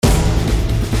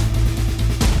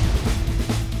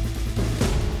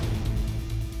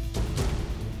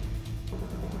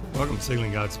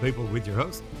Sealing God's People with your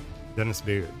host, Dennis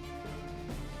Beard.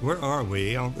 Where are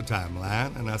we on the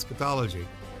timeline and eschatology?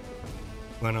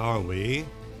 When are we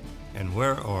and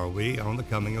where are we on the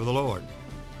coming of the Lord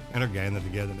and are gathered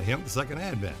together to Him, the second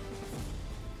advent?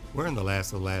 We're in the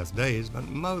last of the last days, but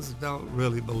most don't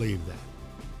really believe that.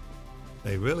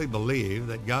 They really believe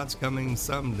that God's coming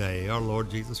someday. Our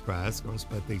Lord Jesus Christ is going to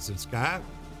split the eastern sky,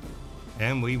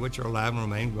 and we which are alive and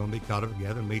remain are going to be caught up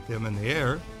together and meet them in the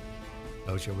air.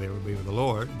 So shall we ever be with the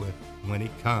Lord when He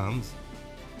comes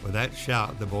with that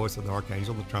shout, the voice of the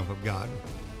archangel, the trump of God.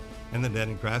 And the dead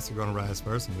in Christ are going to rise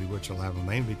first, and we which are alive and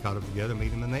remain will be caught up together and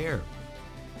meet Him in the air.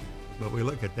 But we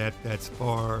look at that, that's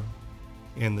far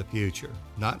in the future,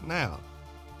 not now.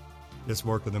 This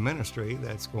work of the ministry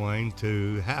that's going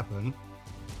to happen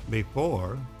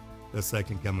before the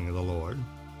second coming of the Lord,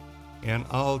 and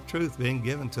all truth being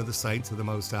given to the saints of the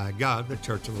Most High God, the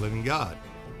Church of the Living God.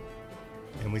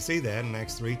 And we see that in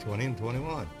Acts 3:20 and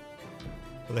 21.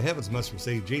 For the heavens must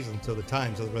receive Jesus until the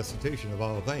times of the restitution of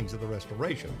all things, of the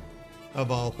restoration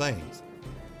of all things.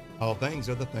 All things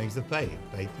are the things of faith.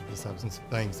 Faith is the substance of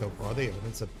things, so far the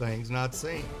evidence of things not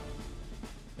seen.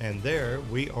 And there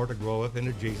we are to grow up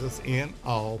into Jesus in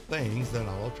all things and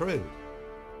all truth,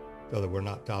 so that we're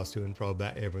not tossed to and fro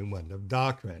by every wind of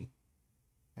doctrine.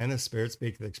 And the Spirit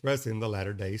speaketh expressly in the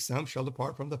latter days, some shall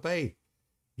depart from the faith,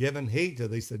 giving heed to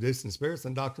these seducing spirits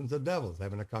and doctrines of devils,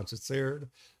 having a conscience seared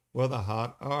with a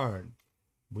hot iron.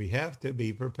 We have to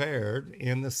be prepared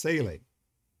in the sealing.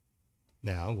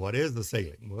 Now, what is the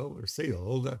sealing? Well, we're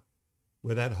sealed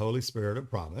with that Holy Spirit of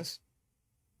promise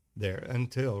there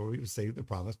until we receive the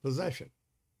promised possession.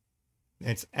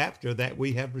 It's after that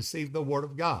we have received the Word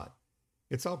of God.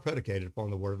 It's all predicated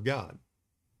upon the Word of God.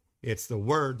 It's the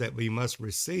Word that we must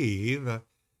receive,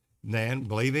 then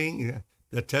believing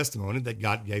the testimony that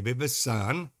God gave of His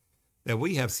Son, that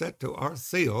we have set to our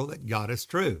seal that God is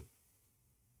true.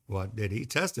 What did He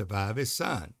testify of His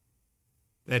Son?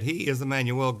 That He is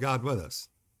Emmanuel, God with us.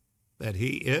 That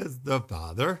He is the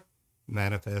Father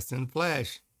manifest in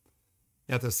flesh.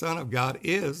 That the Son of God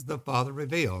is the Father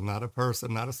revealed, not a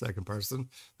person, not a second person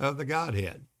of the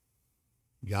Godhead.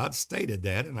 God stated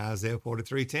that in Isaiah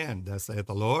 43:10. Thus saith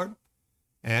the Lord,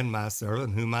 and my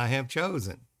servant whom I have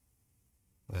chosen.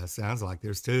 Well, it sounds like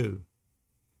there's two.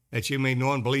 That you may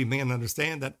know and believe me and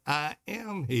understand that I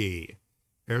am He.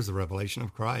 There's the revelation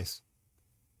of Christ.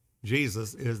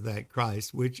 Jesus is that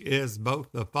Christ, which is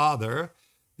both the Father,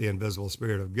 the invisible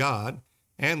Spirit of God,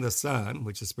 and the Son,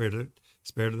 which is Spirit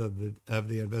of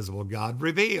the invisible God,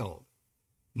 revealed,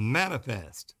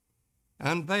 manifest,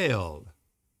 unveiled.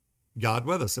 God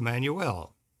with us,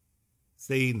 Emmanuel.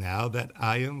 See now that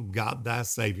I am God thy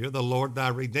Savior, the Lord thy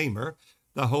Redeemer,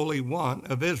 the Holy One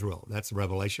of Israel. That's the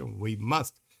revelation we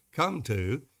must come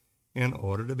to in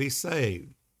order to be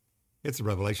saved. It's the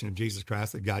revelation of Jesus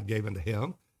Christ that God gave unto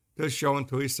Him to show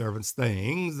unto His servants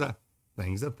things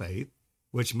of faith,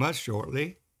 which must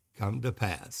shortly come to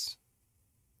pass.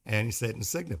 And He said and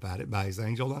signified it by His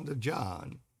angel unto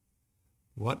John.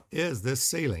 What is this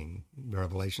sealing?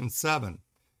 Revelation 7.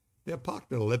 The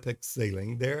apocalyptic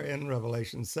sealing there in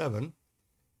Revelation 7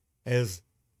 is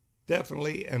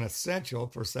definitely an essential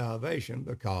for salvation,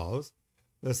 because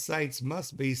the saints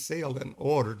must be sealed in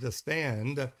order to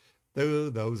stand through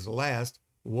those last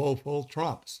woeful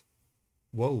trumps.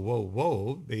 Woe, woe,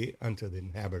 woe be unto the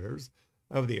inhabitants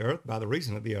of the earth by the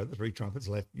reason of the other three trumpets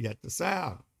left yet to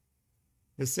sound.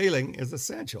 The sealing is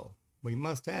essential. We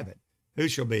must have it. Who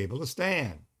shall be able to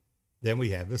stand? Then we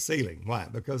have the sealing. Why?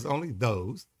 Because only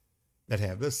those that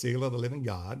have the seal of the living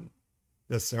God,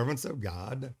 the servants of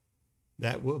God,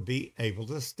 that will be able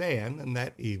to stand in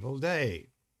that evil day,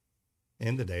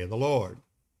 in the day of the Lord.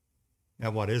 Now,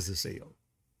 what is the seal?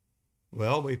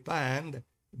 Well, we find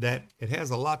that it has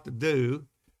a lot to do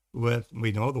with,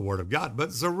 we know the Word of God,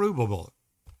 but Zerubbabel.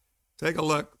 Take a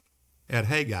look at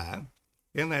Haggai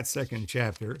in that second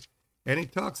chapter, and he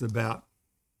talks about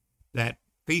that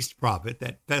feast prophet,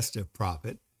 that festive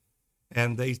prophet,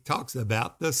 and he talks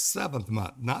about the seventh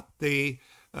month, not the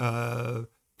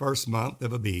first month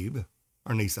of Abib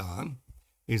or Nisan.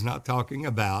 He's not talking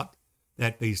about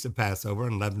that feast of Passover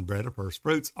and leavened bread of first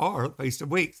fruits, or the feast of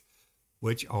weeks,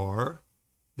 which are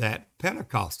that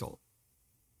Pentecostal.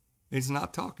 He's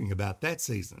not talking about that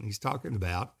season. He's talking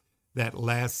about that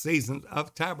last season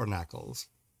of tabernacles,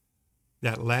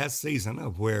 that last season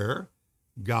of where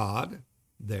God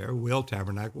there will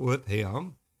tabernacle with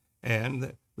Him,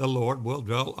 and the Lord will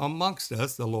dwell amongst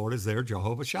us. The Lord is there,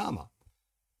 Jehovah Shammah,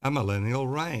 a millennial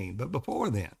reign. But before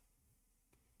then,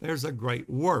 there's a great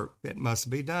work that must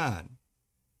be done.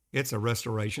 It's a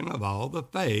restoration of all the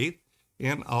faith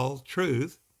in all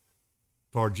truth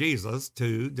for Jesus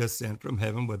to descend from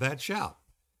heaven with that shout.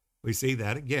 We see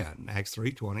that again, Acts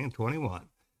 3:20 and 21.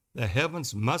 The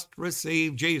heavens must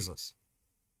receive Jesus.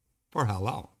 For how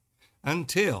long?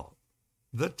 Until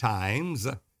the times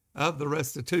of the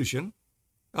restitution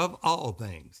of all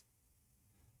things.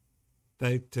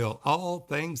 Till all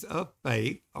things of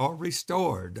faith are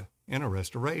restored in a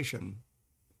restoration.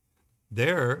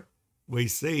 There we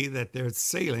see that their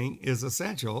sealing is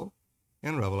essential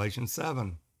in Revelation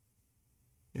 7.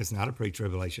 It's not a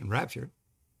pre-tribulation rapture,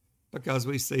 because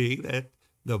we see that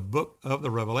the book of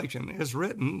the Revelation is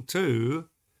written to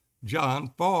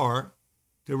John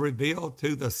to reveal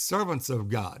to the servants of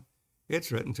God.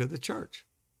 It's written to the church.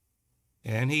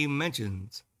 And he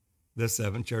mentions the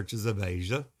 7 churches of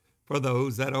Asia for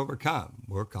those that overcome.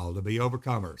 We're called to be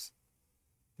overcomers.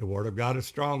 The word of God is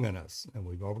strong in us, and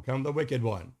we've overcome the wicked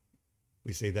one.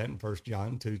 We see that in 1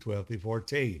 John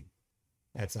 2:12-14.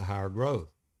 That's a higher growth.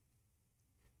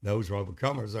 Those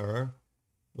overcomers are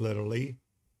literally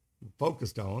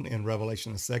focused on in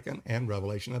Revelation the 2nd and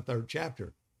Revelation the 3rd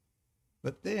chapter.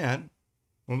 But then,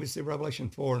 when we see Revelation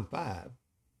 4 and 5,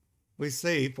 we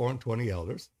see 420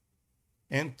 elders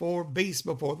and 4 beasts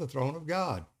before the throne of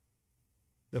God.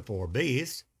 The 4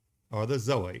 beasts are the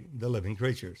Zoe, the living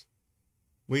creatures.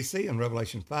 We see in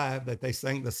Revelation 5 that they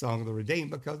sing the song of the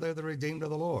redeemed because they're the redeemed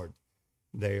of the Lord.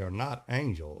 They are not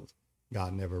angels.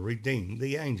 God never redeemed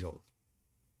the angels.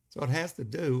 So it has to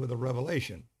do with the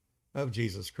revelation of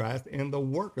Jesus Christ and the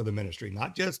work of the ministry,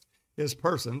 not just his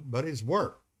person, but his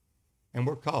work. And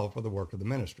we're called for the work of the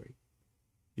ministry.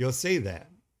 You'll see that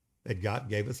God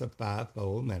gave us a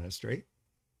 5-fold ministry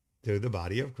to the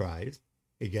body of Christ.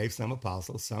 He gave some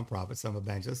apostles, some prophets, some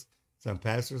evangelists, some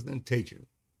pastors and teachers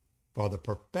for the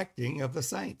perfecting of the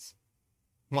saints.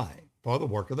 Why? For the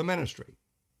work of the ministry,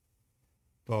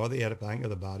 for the edifying of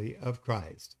the body of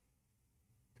Christ.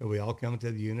 Till we all come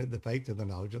to the unity of the faith, to the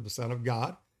knowledge of the Son of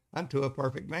God, unto a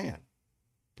perfect man.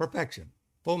 Perfection,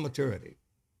 full maturity,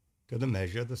 to the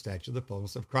measure of the stature of the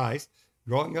fullness of Christ,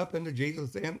 growing up into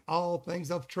Jesus in all things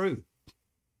of truth.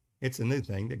 It's a new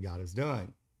thing that God is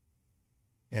doing.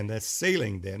 And that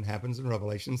sealing then happens in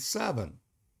Revelation 7.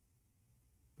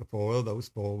 Before those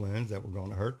 4 winds that were going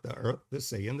to hurt the earth, the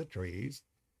sea, and the trees,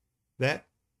 that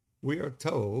we are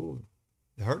told,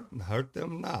 hurt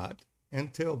them not,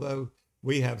 until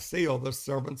we have sealed the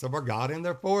servants of our God in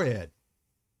their forehead.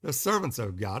 The servants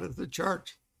of God is the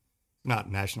church, not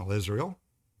national Israel.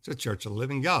 It's the church of the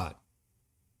living God.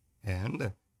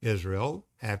 And Israel,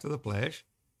 after the flesh,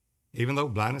 even though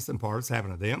blindness and parts happen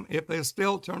to them, if they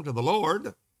still turn to the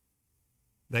Lord,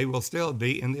 they will still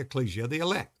be in the ecclesia of the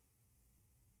elect,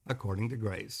 according to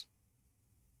grace.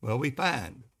 Well, we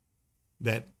find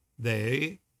that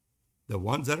the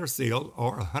ones that are sealed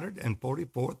are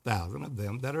 144,000 of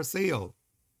them that are sealed.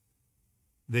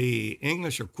 The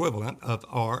English equivalent of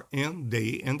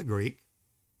RMD in the Greek,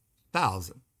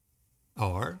 1,000,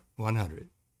 R, 100,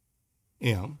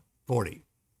 M, 40,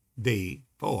 D,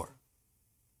 4.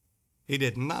 He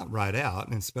did not write out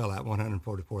and spell out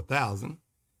 144,000.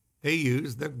 He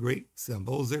used the Greek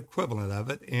symbols, the equivalent of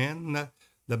it in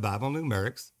the Bible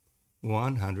numerics,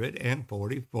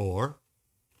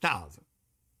 144,000.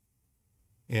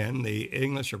 And the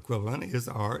English equivalent is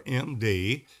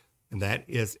RMD, and that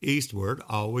is eastward,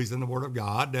 always in the Word of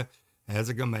God, as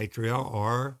a gematria,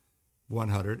 or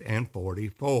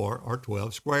 144, or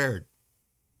 12 squared.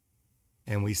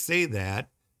 And we see that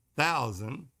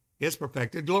 1,000 is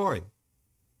perfected glory.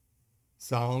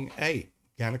 Song 8,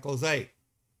 Canticles 8.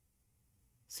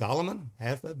 Solomon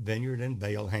hath a vineyard in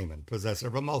Baal Haman, possessor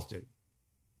of a multitude.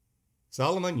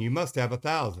 Solomon, you must have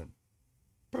 1,000.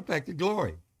 Perfected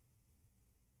glory.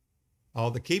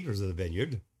 All the keepers of the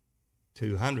vineyard,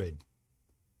 200.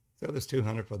 So there's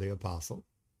 200 for the apostle,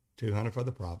 200 for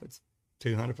the prophets,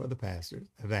 200 for the pastors,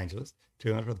 evangelists,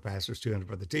 200 for the pastors, 200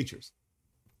 for the teachers,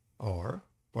 or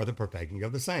for the perfecting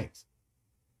of the saints.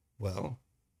 Well,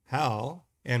 how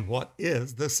and what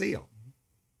is the seal?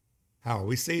 How are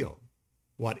we sealed?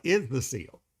 What is the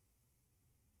seal?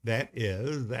 That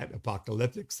is that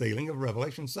apocalyptic sealing of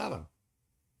Revelation 7.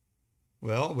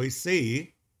 Well, we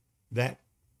see that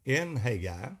in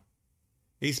Haggai,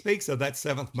 he speaks of that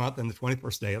 7th month and the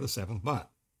 21st day of the 7th month.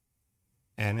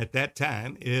 And at that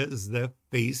time is the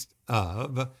Feast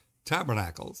of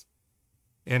Tabernacles.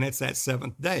 And it's that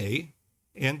 7th day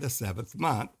in the 7th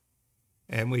month.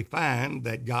 And we find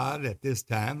that God at this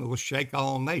time will shake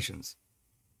all nations.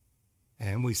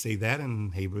 And we see that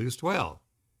in Hebrews 12.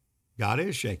 God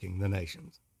is shaking the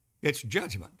nations. It's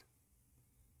judgment.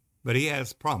 But he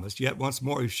has promised, yet once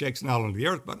more he shakes not only the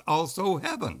earth, but also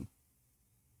heaven,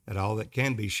 that all that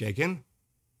can be shaken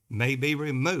may be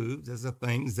removed as the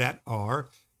things that are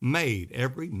made.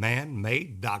 Every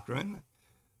man-made doctrine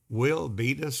will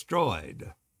be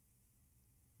destroyed.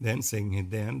 Then seeing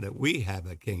then that we have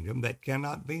a kingdom that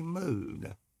cannot be moved.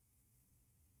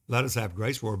 Let us have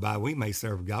grace whereby we may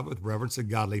serve God with reverence and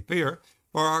godly fear,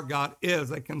 for our God is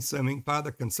a consuming fire.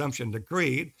 The consumption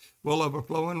decreed will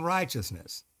overflow in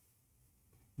righteousness.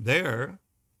 There,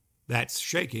 that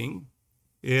shaking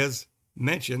is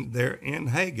mentioned there in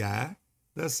Haggai,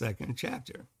 the 2nd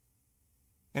chapter.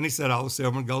 And he said, all the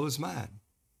silver and gold is mine.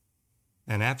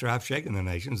 And after I've shaken the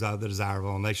nations, the desire of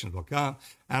all nations will come,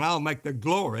 and I'll make the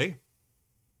glory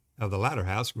of the latter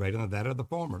house greater than that of the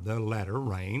former, the latter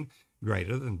reign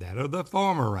greater than that of the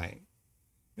former reign,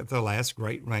 at the last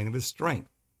great reign of his strength.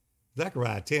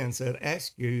 Zechariah 10 said,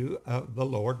 ask you of the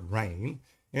Lord rain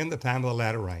in the time of the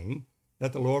latter rain,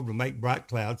 that the Lord will make bright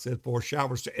clouds, send forth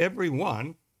showers to every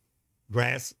one,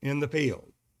 grass in the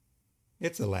field.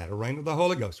 It's the latter rain of the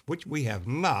Holy Ghost, which we have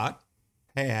not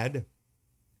had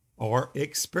or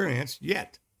experienced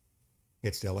yet.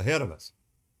 It's still ahead of us.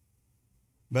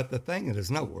 But the thing that is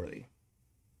noteworthy,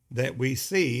 that we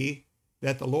see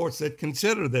that the Lord said,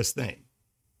 consider this thing.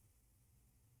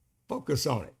 Focus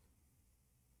on it.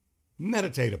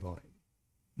 Meditate upon it.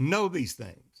 Know these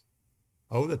things.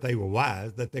 Oh, that they were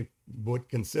wise, that they would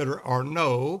consider or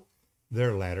know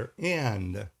their latter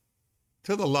end.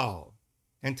 To the law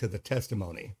and to the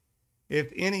testimony.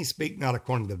 If any speak not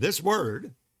according to this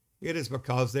word, it is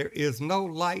because there is no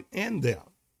light in them.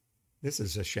 This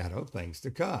is a shadow of things to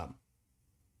come.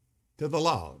 To the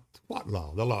law. What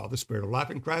law? The law of the Spirit of life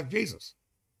in Christ Jesus.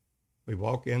 We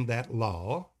walk in that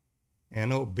law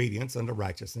and obedience unto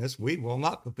righteousness. We will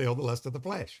not fulfill the lust of the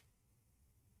flesh.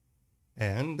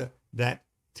 And that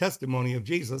testimony of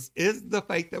Jesus is the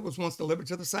faith that was once delivered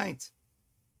to the saints.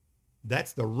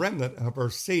 That's the remnant of her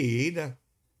seed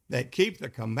that keep the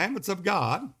commandments of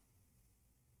God.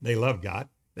 They love God.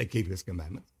 They keep his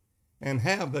commandments and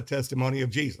have the testimony of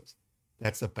Jesus.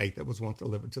 That's the faith that was once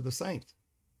delivered to the saints.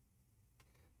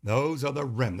 Those are the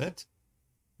remnant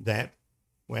that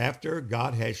after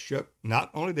God has shook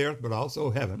not only the earth, but also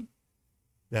heaven,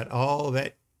 that all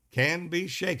that can be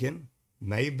shaken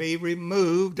may be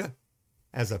removed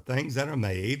as of things that are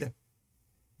made,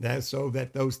 that so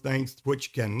that those things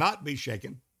which cannot be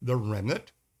shaken, the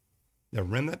remnant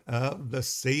of the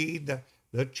seed,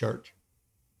 the church,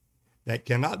 that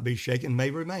cannot be shaken may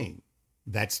remain.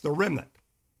 That's the remnant.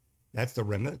 That's the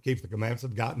remnant that keeps the commandments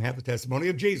of God and have the testimony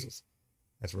of Jesus.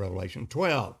 That's Revelation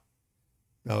 12.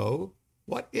 So,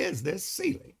 what is this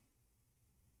sealing?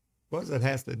 What it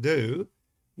has to do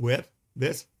with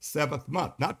this 7th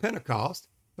month? Not Pentecost,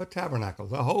 but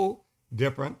Tabernacles. A whole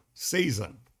different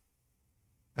season.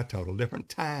 A total different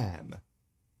time.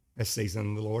 A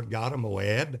season the Lord God of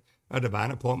Moed, a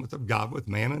divine appointment of God with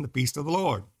man in the feast of the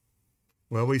Lord.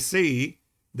 Well, we see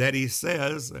that he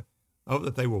says,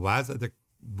 that they were wise, that they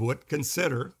would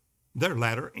consider their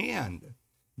latter end.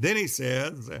 Then he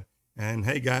says, in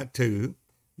Haggai 2,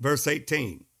 verse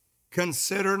 18,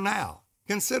 consider now,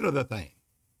 consider the thing.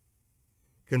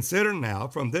 Consider now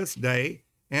from this day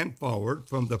and forward,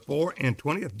 from the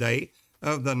 24th day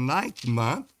of the 9th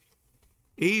month,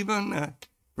 even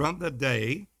from the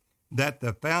day that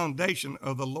the foundation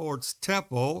of the Lord's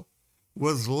temple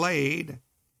was laid,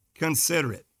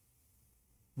 consider it.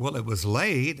 Well, it was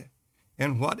laid,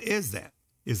 and what is that?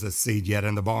 Is the seed yet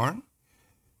in the barn?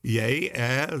 Yea,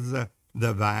 as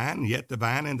the vine, yet the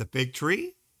vine and the fig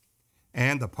tree,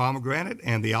 and the pomegranate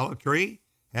and the olive tree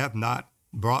have not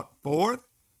brought forth.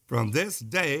 From this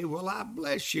day will I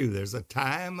bless you. There's a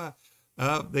time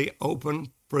of the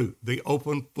open fruit, the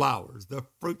open flowers, the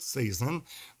fruit season.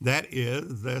 That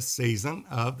is the season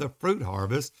of the fruit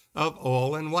harvest of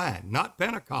oil and wine, not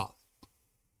Pentecost.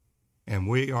 And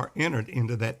we are entered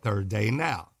into that 3rd day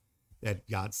now, that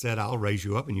God said, I'll raise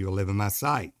you up and you'll live in my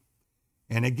sight.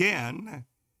 And again,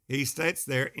 he states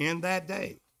there in that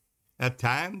day, a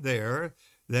time there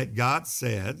that God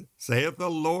said, saith the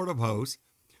Lord of hosts,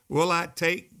 will I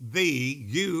take thee,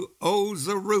 you, O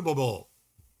Zerubbabel.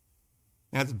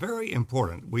 Now, it's very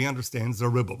important we understand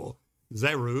Zerubbabel.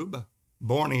 Zerub,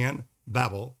 born in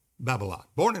Babylon.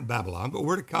 Born in Babylon, but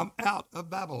we're to come out of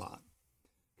Babylon.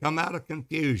 Come out of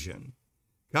confusion.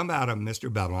 Come out of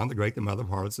Mr. Babylon, the great, the mother of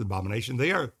harlots, the abomination of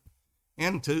the earth,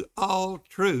 into all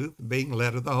truth, being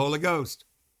led of the Holy Ghost.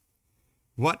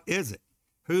 What is it?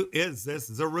 Who is this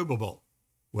Zerubbabel?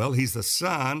 Well, he's the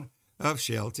son of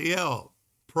Shealtiel,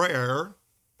 prayer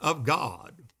of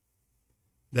God.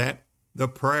 That the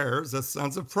prayers, the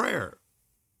sons of prayer,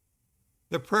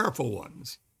 the prayerful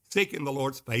ones, seeking the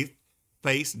Lord's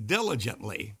face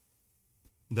diligently.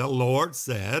 The Lord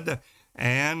said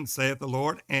and saith the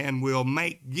Lord, and will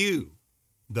make you,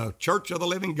 the church of the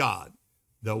living God,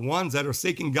 the ones that are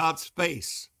seeking God's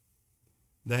face,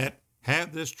 that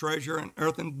have this treasure in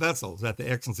earthen vessels, that the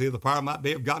excellency of the power might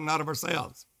be of God, not of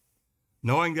ourselves,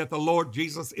 knowing that the Lord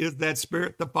Jesus is that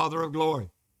Spirit, the Father of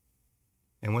glory.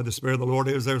 And where the Spirit of the Lord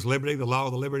is, there's liberty, the law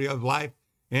of the liberty of life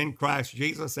in Christ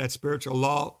Jesus, that spiritual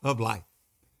law of life.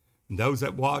 And those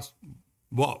that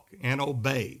walk and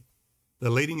obey the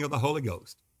leading of the Holy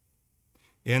Ghost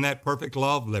in that perfect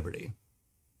law of liberty,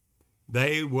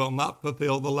 they will not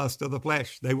fulfill the lust of the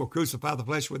flesh. They will crucify the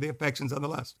flesh with the affections of the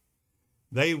lust.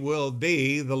 They will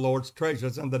be the Lord's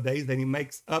treasures in the days that he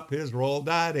makes up his royal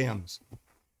diadems.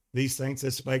 These saints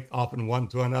that spake often one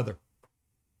to another.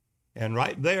 And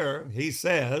right there, he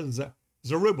says,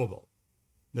 Zerubbabel,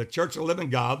 the church of the living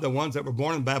God, the ones that were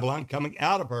born in Babylon, coming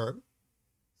out of her,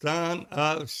 son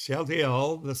of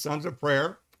Shealtiel, the sons of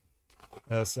prayer,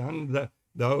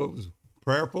 those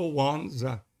prayerful ones,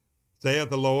 saith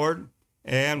the Lord,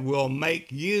 and will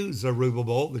make you,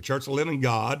 Zerubbabel, the church of the living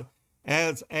God,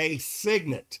 as a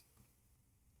signet.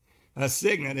 A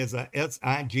signet is a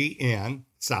S-I-G-N,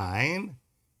 sign,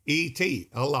 E-T,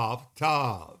 Aleph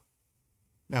Tav.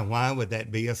 Now, why would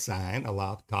that be a sign,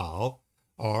 Aleph Tav,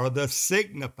 or the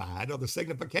signified, or the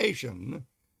signification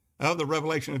of the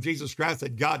revelation of Jesus Christ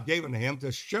that God gave unto him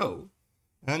to show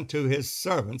unto his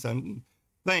servants and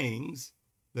things,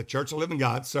 the church of living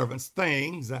God, servants,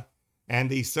 things, and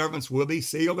these servants will be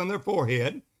sealed in their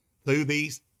forehead through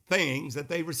these things that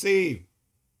they receive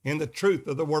in the truth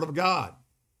of the word of God.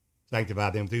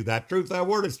 Sanctify them through that truth. Thy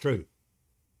word is truth.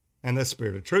 And the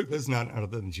Spirit of truth is none other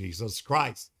than Jesus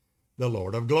Christ, the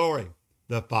Lord of glory,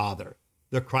 the Father,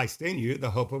 the Christ in you,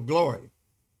 the hope of glory.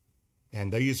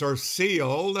 And these are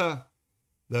sealed,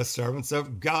 the servants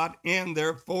of God, in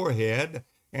their forehead,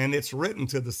 and it's written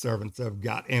to the servants of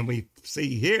God. And we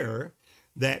see here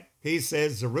that he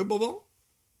says, Zerubbabel,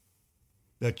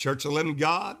 the church of the living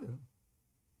God,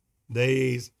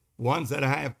 these ones that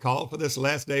I have called for this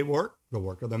last day work, the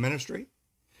work of the ministry,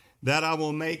 that I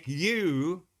will make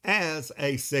you as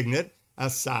a signet, a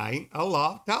sign,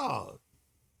 Aleph Tav,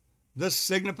 the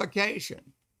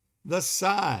signification, the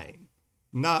sign,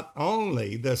 not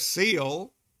only the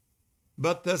seal,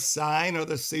 but the sign or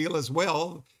the seal as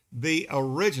well, the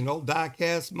original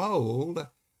die-cast mold,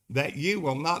 that you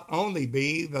will not only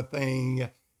be the thing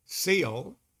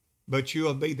sealed, but you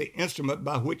will be the instrument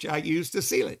by which I use to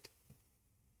seal it.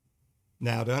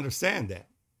 Now, to understand that,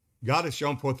 God has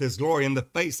shown forth his glory in the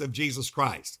face of Jesus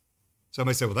Christ.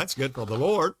 Somebody say, well, that's good for the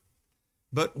Lord.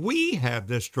 But we have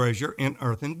this treasure in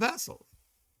earthen vessels,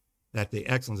 that the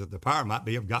excellence of the power might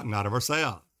be of God, not of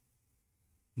ourselves.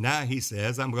 Now he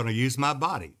says, I'm going to use my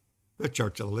body, the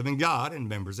church of the living God, and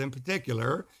members in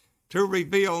particular, to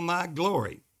reveal my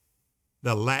glory,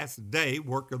 the last day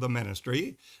work of the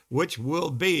ministry, which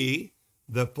will be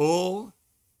the full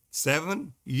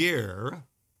 7-year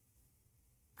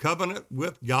covenant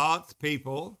with God's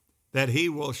people, that he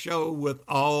will show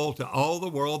to all the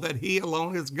world that he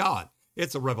alone is God.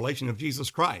 It's a revelation of Jesus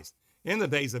Christ. In the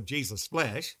days of Jesus'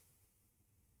 flesh,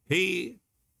 he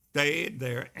stayed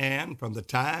there, and from the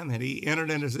time that he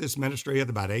entered into this ministry at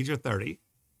about age of 30,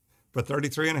 for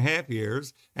 33 and a half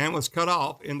years, and was cut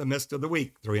off in the midst of the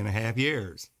week, 3.5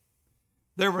 years.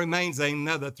 There remains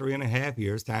another 3.5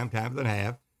 years, times and a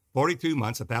half, 42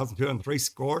 months,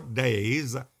 1,260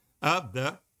 days of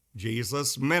the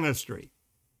Jesus ministry.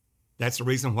 That's the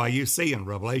reason why you see in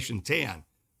Revelation 10,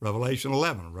 Revelation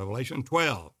 11, Revelation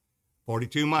 12,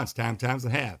 42 months, times and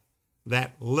a half.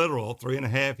 That literal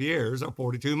 3.5 years or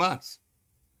 42 months,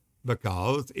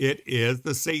 because it is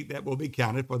the seed that will be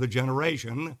counted for the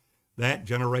generation, that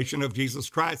generation of Jesus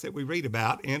Christ that we read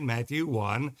about in Matthew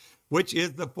 1, which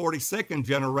is the 42nd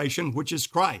generation, which is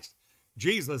Christ.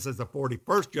 Jesus is the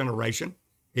 41st generation.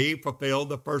 He fulfilled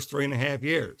the first 3.5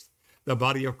 years. The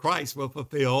body of Christ will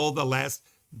fulfill the last,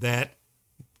 that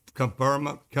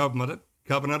covenant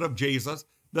of Jesus,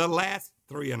 the last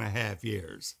 3.5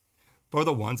 years, for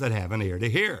the ones that have an ear to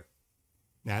hear.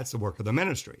 That's the work of the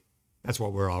ministry. That's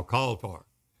what we're all called for.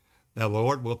 The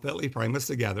Lord will fitly frame us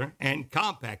together and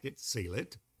compact it, seal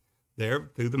it,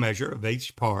 there through the measure of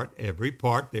each part, every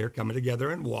part there coming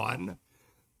together in one,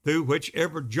 through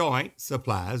whichever joint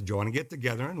supplies, joining it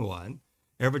together in one,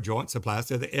 every joint supplies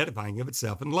to the edifying of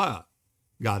itself in love.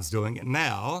 God's doing it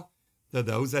now to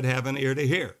those that have an ear to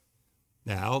hear.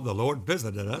 Now, the Lord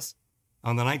visited us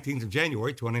on the 19th of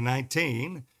January,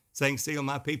 2019, saying, seal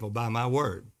my people by my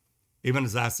word. Even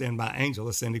as I send my angel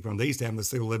ascending from the east, having the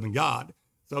seal of the living God,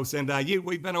 so send I you.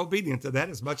 We've been obedient to that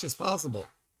as much as possible.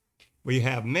 We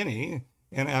have many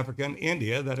in Africa and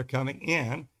India that are coming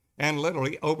in and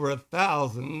literally over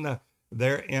 1,000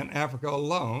 there in Africa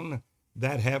alone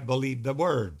that have believed the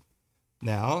word.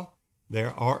 Now,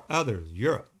 there are others,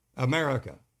 Europe,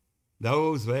 America,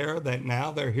 those there that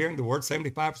now they're hearing the word.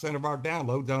 75% of our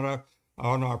downloads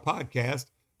on our podcast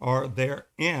are there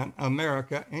in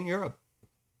America and Europe.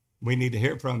 We need to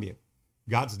hear from you.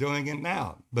 God's doing it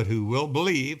now, but who will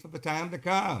believe for the time to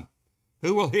come?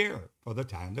 Who will hear for the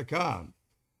time to come?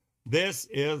 This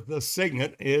is the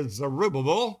signet, is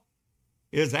Zerubbabel,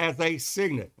 is as a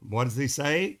signet. What does he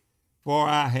say? For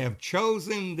I have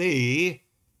chosen thee,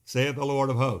 saith the Lord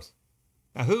of hosts.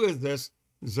 Now, who is this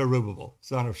Zerubbabel,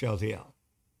 son of Shealtiel?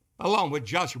 Along with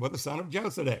Joshua, the son of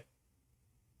Josedek.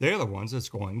 They're the ones that's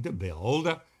going to build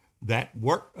that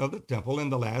work of the temple in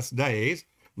the last days.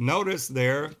 Notice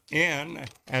there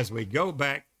as we go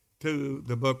back to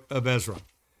the book of Ezra,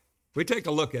 we take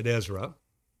a look at Ezra,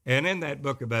 and in that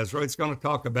book of Ezra, it's going to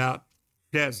talk about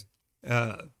Sheshbazzar.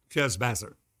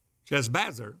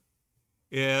 Sheshbazzar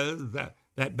is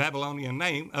that Babylonian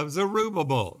name of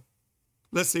Zerubbabel.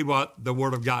 Let's see what the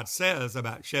Word of God says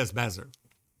about Sheshbazzar.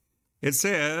 It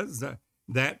says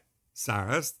that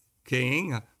Cyrus,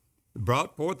 king,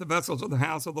 brought forth the vessels of the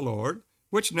house of the Lord,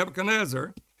 which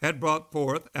Nebuchadnezzar had brought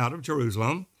forth out of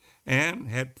Jerusalem, and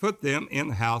had put them in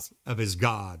the house of his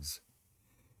gods.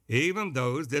 Even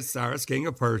those did Cyrus, king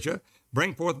of Persia,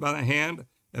 bring forth by the hand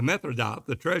of Mithridates,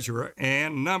 the treasurer,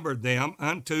 and numbered them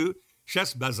unto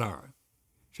Sheshbazzar.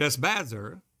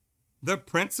 Sheshbazzar, the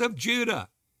prince of Judah.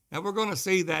 Now we're going to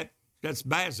see that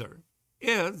Sheshbazzar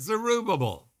is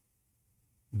Zerubbabel.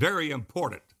 Very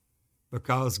important,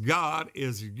 because God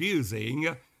is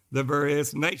using the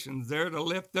various nations there to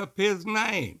lift up his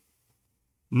name.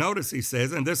 Notice he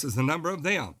says, and this is the number of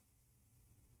them,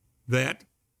 that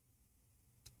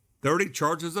 30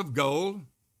 charges of gold,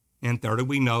 and 30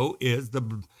 we know is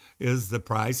the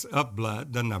price of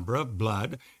blood, the number of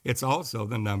blood. It's also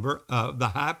the number of the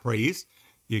high priest.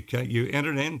 You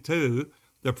entered into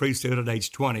the priesthood at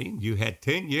age 20. You had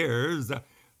 10 years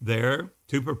there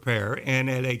to prepare, and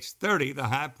at age 30, the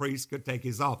high priest could take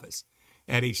his office.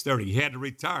 At age 30, he had to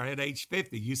retire at age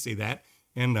 50. You see that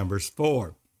in Numbers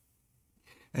 4.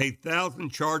 1,000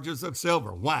 charges of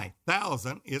silver. Why?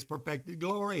 1,000 is perfected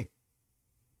glory.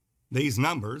 These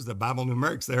numbers, the Bible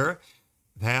numerics there,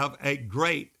 have a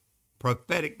great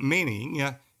prophetic meaning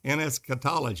in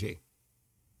eschatology.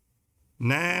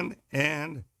 9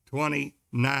 and 20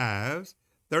 knives,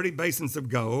 30 basins of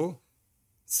gold,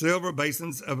 silver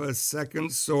basins of a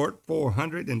second sort,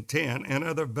 410, and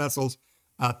other vessels,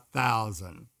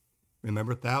 1,000.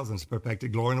 Remember, thousands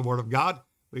perfected glory in the Word of God.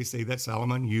 We see that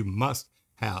Solomon, you must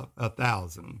have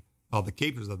 1,000. All the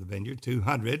keepers of the vineyard,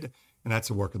 200, and that's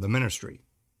the work of the ministry.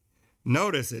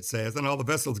 Notice it says, and all the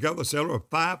vessels of gold and silver of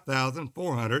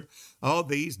 5,400. All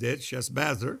these did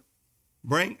Sheshbazzar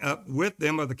bring up with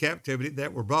them of the captivity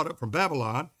that were brought up from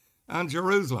Babylon on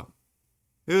Jerusalem.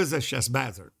 Who is this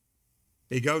Sheshbazzar?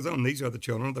 He goes on, these are the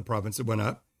children of the province that went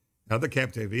up of the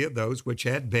captivity of those which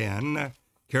had been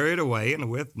carried away, and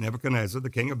with Nebuchadnezzar,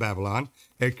 the king of Babylon,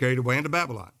 had carried away into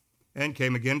Babylon, and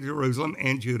came again to Jerusalem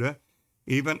and Judah,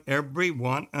 even every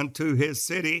one unto his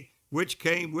city, which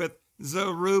came with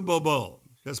Zerubbabel,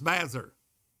 Sheshbazzar.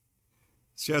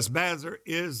 Sheshbazzar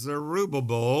is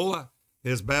Zerubbabel.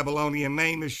 His Babylonian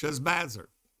name is Sheshbazzar.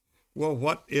 Well,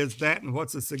 what is that, and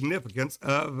what's the significance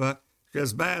of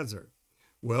Sheshbazzar?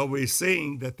 Well, we're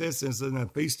seeing that this is in the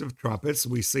Feast of Trumpets.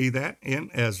 We see that in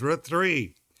Ezra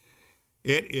 3.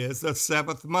 It is the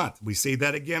 7th month. We see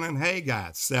that again in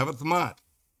Haggai, 7th month.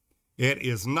 It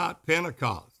is not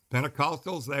Pentecost.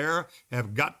 Pentecostals there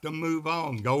have got to move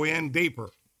on, go in deeper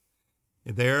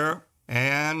there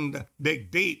and dig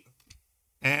deep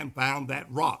and found that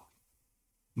rock.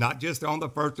 Not just on the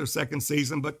first or second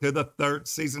season, but to the third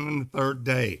season and the third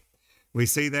day. We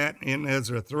see that in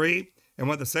Ezra 3. And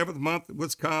when the 7th month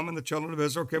was come, and the children of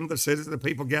Israel came to the cities, the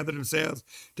people gathered themselves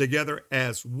together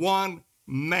as one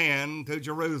man to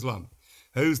Jerusalem.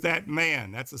 Who's that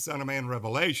man? That's the Son of Man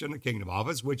Revelation, the kingdom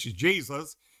office, which is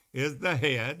Jesus, is the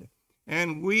head.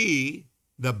 And we,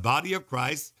 the body of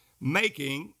Christ,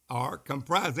 making or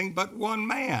comprising but one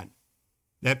man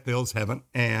that fills heaven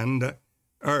and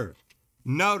earth.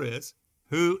 Notice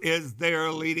who is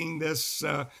there leading this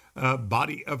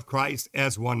body of Christ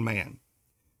as one man.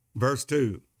 Verse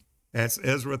 2, that's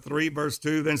Ezra 3, verse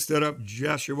 2. Then stood up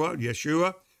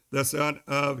Yeshua, the son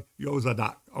of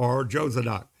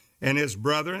Jozadak, and his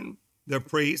brethren, the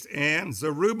priest, and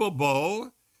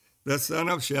Zerubbabel, the son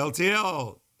of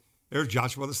Shealtiel. There's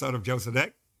Joshua, the son of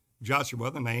Josedek.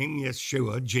 Joshua, the name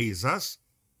Yeshua, Jesus,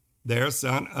 their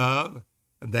son of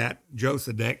that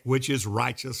Josedek, which is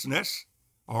righteousness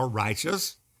or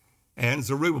righteous. and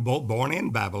Zerubbabel, born in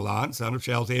Babylon, son of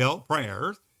Shealtiel,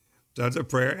 sons of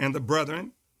prayer, and the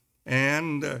brethren,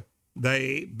 and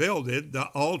they builded the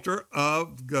altar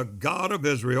of the God of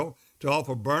Israel to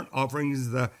offer burnt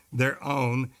offerings their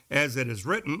own, as it is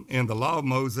written in the law of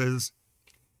Moses,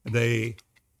 the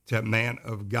man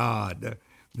of God.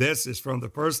 This is from the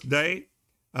first day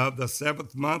of the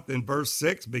 7th month. In verse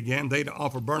 6, began they to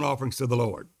offer burnt offerings to the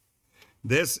Lord.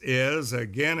 This is,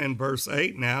 again in verse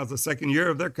 8, now the 2nd year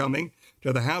of their coming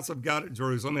to the house of God at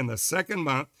Jerusalem. In the 2nd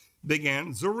month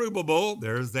began Zerubbabel,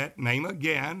 there's that name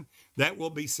again, that will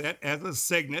be set as a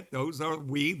signet. Those are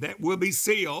we that will be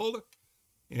sealed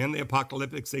in the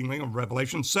apocalyptic sealing of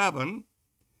Revelation 7.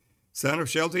 Son of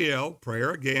Shealtiel,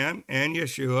 prayer again, and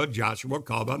Yeshua, Joshua,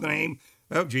 called by the name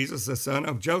of Jesus, the son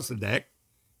of Josedek,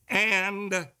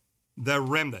 and the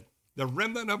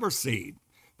remnant of her seed.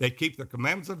 They keep the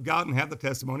commandments of God and have the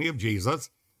testimony of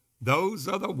Jesus. Those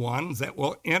are the ones that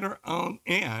will enter on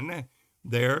in.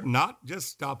 They're not just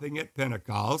stopping at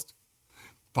Pentecost,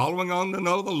 following on to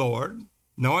know the Lord,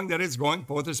 knowing that his going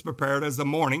forth is prepared as the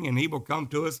morning, and he will come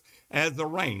to us as the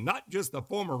rain, not just the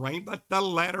former rain, but the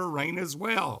latter rain as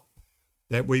well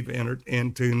that we've entered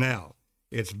into now.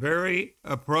 It's very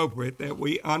appropriate that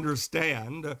we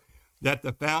understand that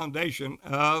the foundation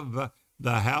of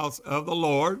the house of the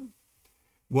Lord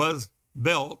was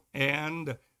built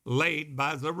and laid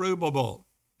by Zerubbabel.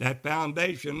 That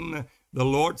foundation, the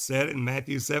Lord said in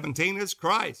Matthew 17, is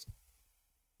Christ.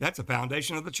 That's the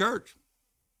foundation of the church.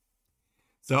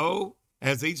 So,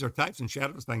 as these are types and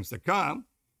shadows of things to come,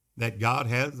 that God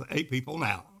has a people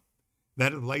now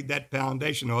that have laid that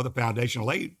foundation, or the foundation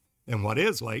laid, and what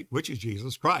is laid, which is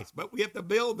Jesus Christ. But we have to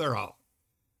build thereof,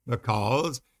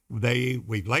 because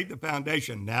we've laid the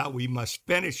foundation. Now we must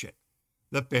finish it.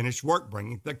 The finished work,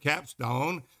 bringing the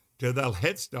capstone to the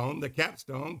headstone, the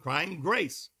capstone, crying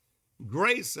grace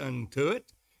unto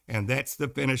it. And that's the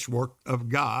finished work of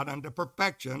God unto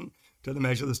perfection, to the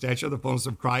measure of the stature of the fullness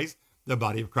of Christ, the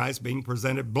body of Christ being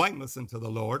presented blameless unto the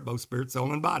Lord, both spirit,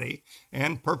 soul, and body,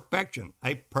 and perfection,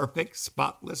 a perfect,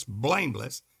 spotless,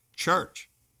 blameless church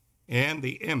in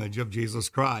the image of Jesus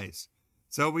Christ.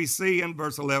 So we see in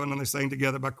verse 11, and they sing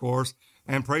together by chorus,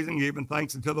 and praising, giving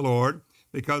thanks unto the Lord,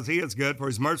 because he is good, for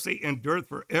his mercy endureth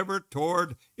forever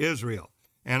toward Israel.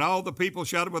 And all the people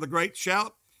shouted with a great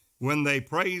shout when they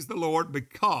praised the Lord,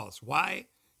 because, why?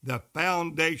 The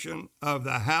foundation of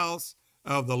the house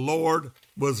of the Lord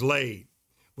was laid.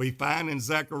 We find in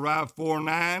Zechariah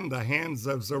 4:9, the hands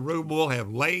of Zerubbabel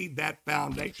have laid that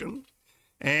foundation,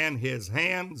 and his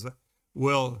hands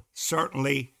will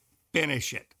certainly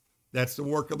finish it. That's the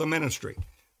work of the ministry.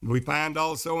 We find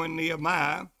also in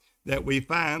Nehemiah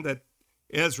that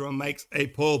Ezra makes a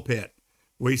pulpit.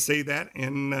 We see that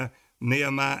in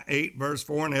Nehemiah 8, verse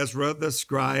 4, and Ezra the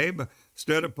scribe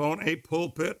stood upon a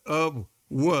pulpit of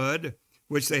wood,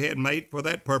 which they had made for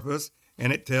that purpose,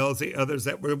 and it tells the others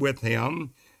that were with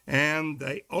him, and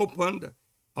they opened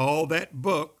all that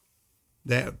book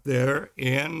that they're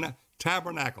in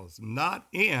tabernacles, not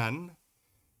in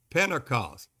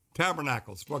Pentecost.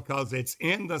 Tabernacles, because it's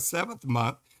in the 7th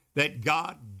month that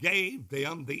God gave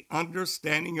them the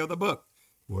understanding of the book.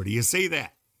 Where do you see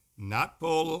that? Not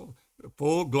full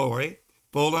glory,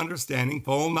 full understanding,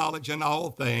 full knowledge in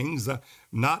all things,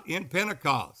 not in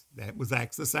Pentecost. That was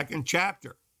Acts the 2nd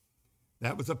chapter.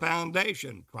 That was the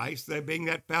foundation, Christ being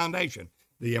that foundation.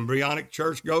 The embryonic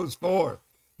church goes forth.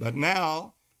 But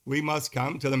now we must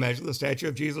come to the measure of the stature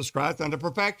of Jesus Christ unto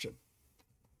perfection.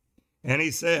 And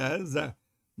he says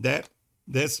that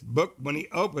this book, when he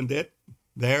opened it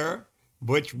there,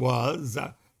 which was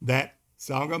that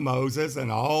Song of Moses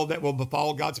and all that will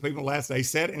befall God's people last day,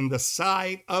 set in the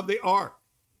side of the ark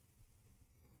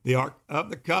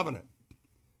of the covenant,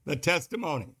 the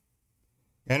testimony.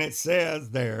 And it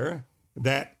says there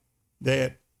that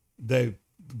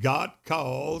God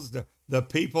caused the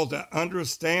people to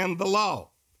understand the law,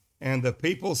 and the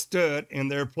people stood in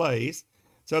their place.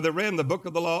 So they read in the book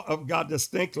of the law of God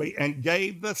distinctly and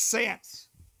gave the sense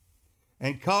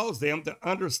and caused them to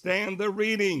understand the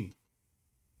reading.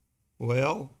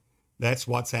 Well, that's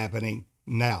what's happening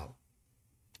now.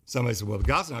 Somebody said, well,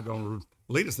 God's not going to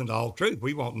lead us into all truth.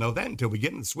 We won't know that until we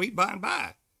get in the sweet by and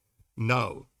by.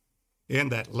 No. In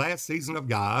that last season of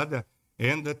God,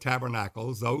 in the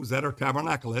tabernacles, those that are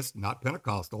tabernacleists, not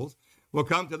Pentecostals, will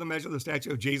come to the measure of the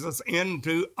stature of Jesus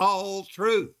into all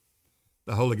truth.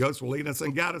 The Holy Ghost will lead us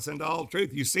and guide us into all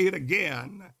truth. You see it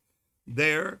again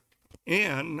there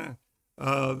in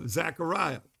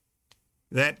Zechariah.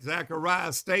 That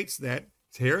Zechariah states that,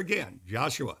 here again,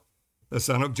 Joshua, the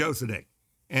son of Josedek,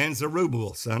 and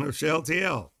Zerubbabel, son of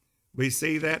Shealtiel, we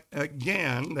see that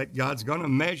again, that God's going to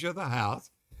measure the house.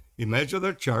 You measure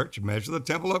the church, measure the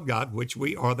temple of God, which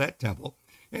we are that temple.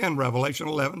 In Revelation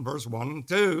 11, verse 1 and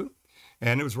 2,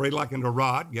 and it was read like unto a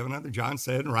rod given unto John,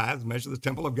 said, rise, measure the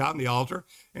temple of God and the altar,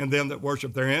 and them that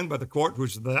worship therein, but the court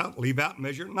which is without, leave out,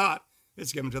 measure it not.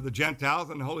 It's given to the Gentiles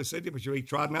and the holy city, which shall be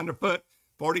trodden underfoot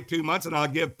 42 months, and I'll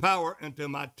give power unto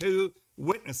my two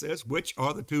witnesses, which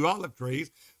are the two olive trees,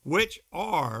 which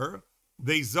are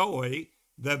the Zoe,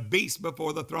 the beast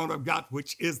before the throne of God,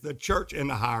 which is the church in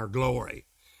the higher glory.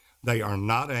 They are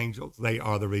not angels. They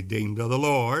are the redeemed of the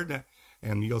Lord.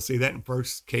 And you'll see that in 1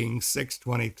 Kings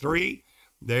 6:23.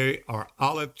 They are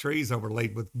olive trees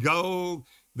overlaid with gold.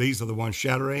 These are the ones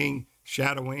shadowing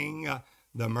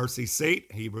the mercy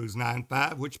seat, Hebrews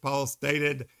 9:5, which Paul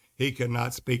stated he could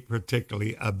not speak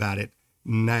particularly about it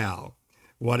now.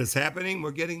 What is happening?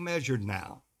 We're getting measured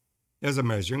now. There's a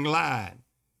measuring line.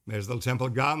 Measure the temple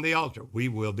of God and the altar. We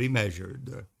will be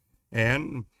measured.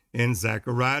 And in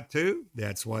Zechariah 2,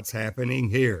 that's what's happening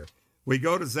here. We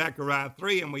go to Zechariah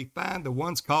 3 and we find the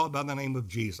ones called by the name of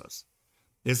Jesus.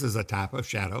 This is a type of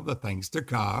shadow of the things to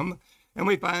come. And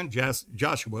we find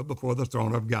Joshua before the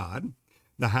throne of God,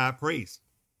 the high priest.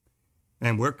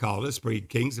 And we're called as freed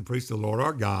kings and priests of the Lord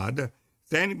our God,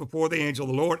 standing before the angel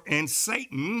of the Lord, and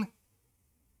Satan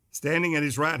standing at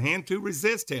his right hand to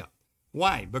resist him.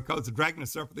 Why? Because the dragon, the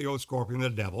serpent, the old scorpion, the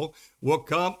devil, will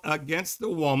come against the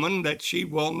woman that she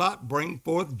will not bring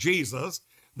forth Jesus,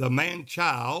 the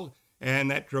man-child,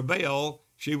 and that travail,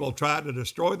 she will try to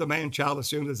destroy the man-child as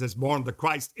soon as it's born, the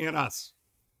Christ in us.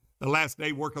 The last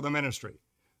day work of the ministry,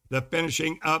 the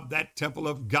finishing of that temple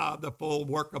of God, the full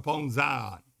work upon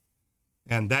Zion.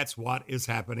 And that's what is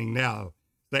happening now.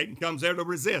 Satan comes there to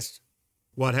resist.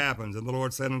 What happens? And the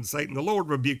Lord said unto Satan, the Lord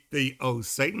rebuke thee, O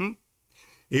Satan.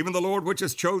 Even the Lord which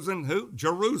has chosen who?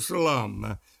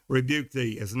 Jerusalem rebuke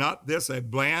thee. Is not this a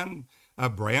brand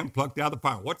plucked out of the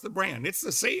fire? What's the brand? It's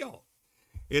the seal.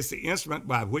 It's the instrument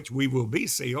by which we will be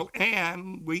sealed,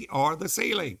 and we are the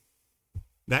sealing.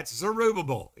 That's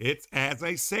Zerubbabel. It's as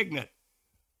a signet.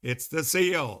 It's the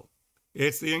seal.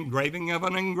 It's the engraving of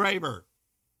an engraver.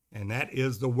 And that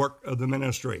is the work of the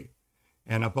ministry.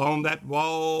 And upon that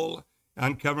wall,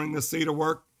 uncovering the cedar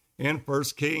work, in 1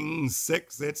 Kings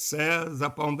 6, it says,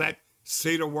 upon that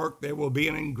cedar work, there will be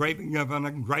an engraving of an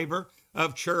engraver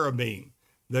of cherubim.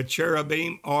 The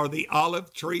cherubim are the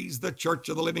olive trees, the church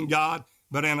of the living God,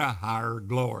 but in a higher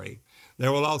glory.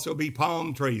 There will also be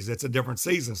palm trees. It's a different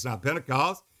season. It's not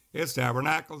Pentecost. It's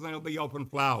tabernacles, and it'll be open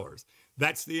flowers.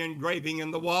 That's the engraving in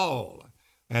the wall.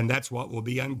 And that's what will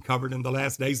be uncovered in the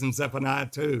last days in Zephaniah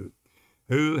 2.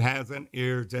 Who has an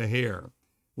ear to hear?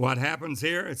 What happens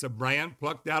here? It's a brand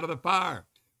plucked out of the fire.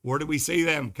 Where do we see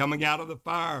them? Coming out of the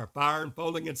fire, fire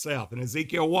unfolding itself. In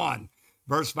Ezekiel 1,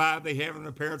 verse 5, they have an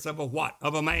appearance of a what?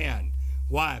 Of a man.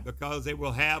 Why? Because they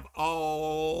will have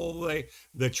all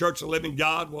the church of the living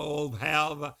God will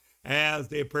have as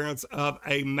the appearance of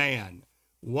a man.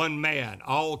 One man,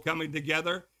 all coming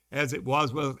together as it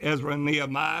was with Ezra and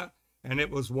Nehemiah, and it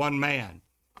was one man.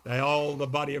 They all, the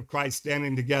body of Christ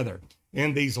standing together.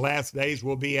 In these last days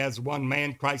will be as one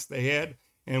man, Christ the head,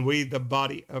 and we the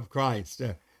body of Christ.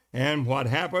 And what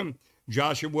happened?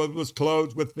 Joshua was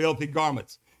clothed with filthy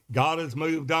garments. God has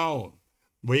moved on.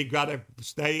 We got to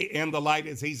stay in the light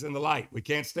as he's in the light. We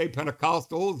can't stay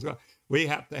Pentecostals. We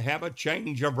have to have a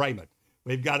change of raiment.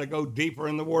 We've got to go deeper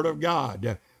in the word of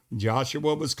God.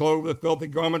 Joshua was clothed with filthy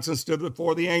garments and stood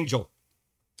before the angel.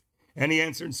 And he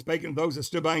answered and spake unto those that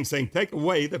stood by him, saying, take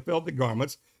away the filthy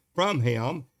garments from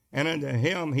him. And unto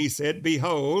him he said,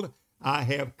 behold, I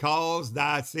have caused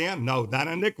thy sin, no, thine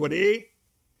iniquity,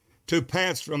 to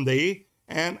pass from thee,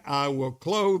 and I will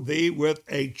clothe thee with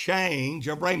a change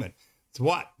of raiment. It's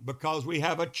what? Because we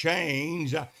have a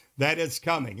change that is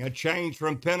coming, a change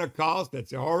from Pentecost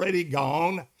that's already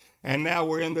gone, and now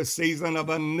we're in the season of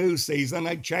a new season,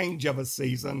 a change of a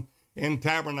season in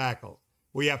tabernacle.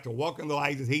 We have to walk in the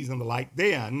light as he's in the light.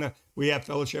 Then we have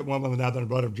fellowship one with another, and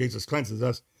the blood of Jesus cleanses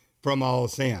us from all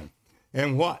sin.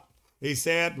 And what? He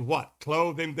said, what?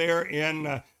 Clothe him there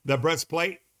in the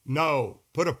breastplate? No.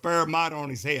 Put a fair mitre on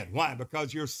his head. Why?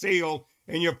 Because you're sealed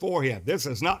in your forehead. This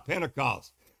is not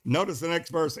Pentecost. Notice the next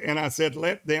verse. And I said,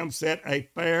 let them set a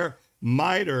fair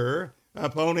mitre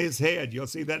upon his head. You'll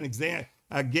see that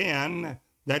again.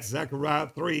 That's Zechariah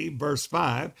 3, verse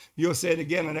 5. You'll see it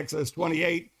again in Exodus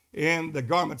 28 in the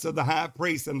garments of the high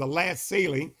priest. And the last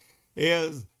sealing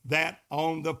is that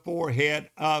on the forehead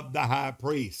of the high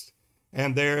priest.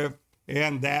 And there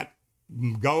in that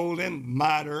golden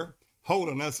mitre,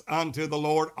 holiness unto the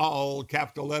Lord, all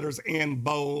capital letters in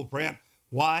bold print.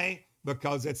 Why?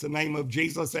 because it's the name of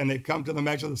Jesus, and they've come to the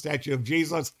measure of the stature of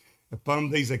Jesus. From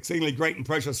these exceedingly great and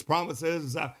precious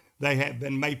promises, they have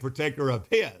been made partaker of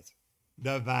his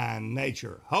divine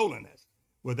nature, holiness,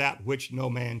 without which no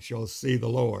man shall see the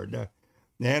Lord.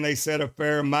 And they set a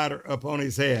fair mitre upon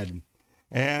his head.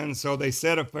 And so they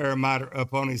set a fair mitre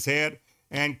upon his head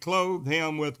and clothed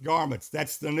him with garments.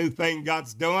 That's the new thing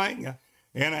God's doing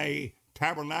in a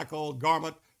tabernacle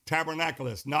garment,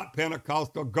 tabernaculist, not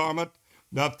Pentecostal garment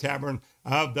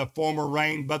of the former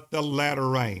rain, but the latter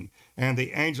rain. And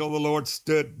the angel of the Lord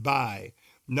stood by.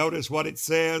 Notice what it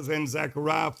says in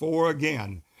Zechariah 4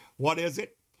 again. What is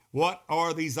it? What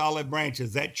are these olive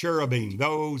branches, that cherubim,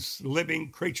 those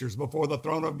living creatures before the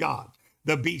throne of God?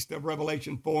 The beast of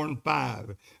Revelation 4 and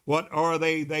 5. What are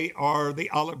they? They are the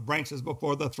olive branches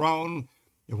before the throne.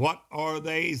 What are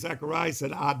they? Zechariah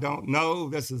said, I don't know.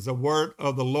 This is the word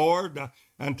of the Lord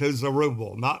unto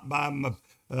Zerubbabel, not by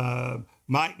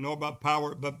might nor by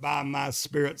power, but by my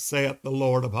spirit, saith the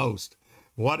Lord of hosts.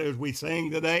 What is we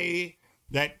saying today?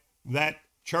 That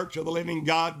church of the living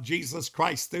God, Jesus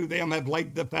Christ, through them have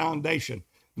laid the foundation.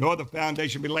 No other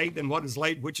foundation be laid than what is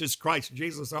laid, which is Christ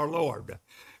Jesus our Lord.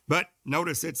 But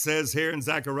notice it says here in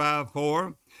Zechariah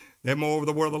 4, then moreover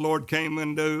the word of the Lord came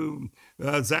into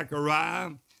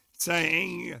Zechariah,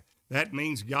 saying, that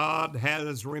means God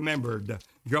has remembered.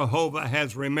 Jehovah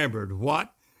has remembered.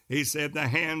 What? He said, the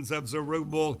hands of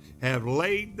Zerubbabel have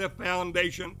laid the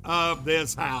foundation of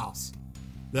this house,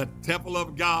 the temple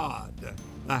of God,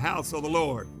 the house of the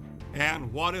Lord.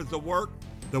 And what is the work?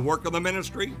 The work of the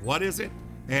ministry. What is it?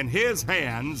 And his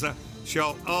hands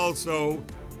shall also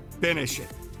finish it.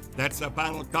 That's the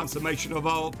final consummation of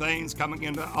all things, coming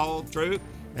into all truth.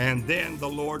 And then the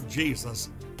Lord Jesus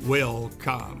will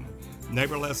come.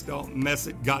 Neighbor, let's don't miss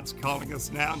it. God's calling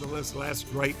us now to this last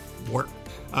great work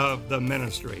of the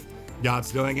ministry.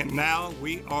 God's doing it now.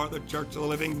 We are the church of the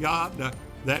living God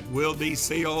that will be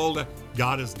sealed.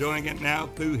 God is doing it now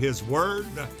through his word.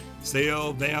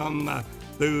 Seal them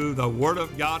through the word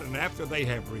of God. And after they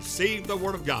have received the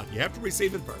word of God, you have to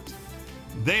receive it first.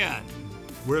 Then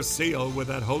we're sealed with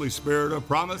that Holy Spirit of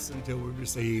promise until we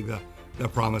receive the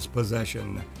promised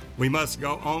possession. We must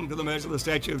go on to the measure of the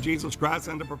stature of Jesus Christ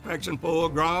unto perfection, full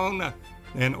grown,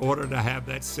 in order to have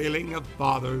that sealing of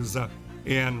fathers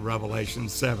in Revelation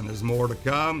 7. There's more to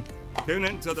come. Tune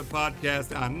into the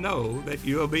podcast. I know that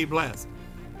you'll be blessed.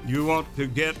 You want to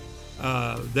get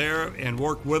there and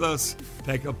work with us,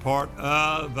 take a part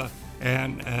of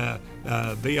and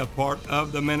be a part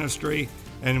of the ministry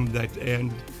and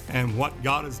what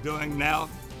God is doing now.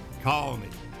 Call me.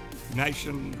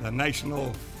 The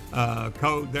national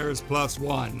code there is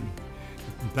 +1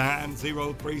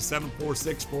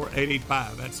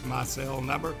 903-746-4885. That's my cell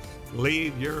number.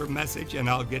 Leave your message and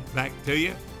I'll get back to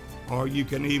you. Or you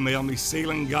can email me,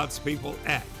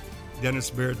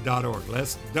 sealinggodspeople@dennisbeard.org.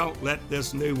 Don't let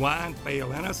this new wine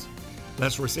fail in us.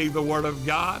 Let's receive the word of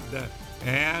God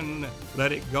and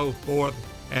let it go forth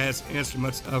as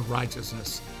instruments of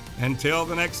righteousness. Until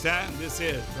the next time, this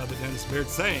is Brother Dennis Beard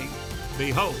saying,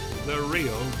 behold the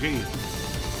real Jesus.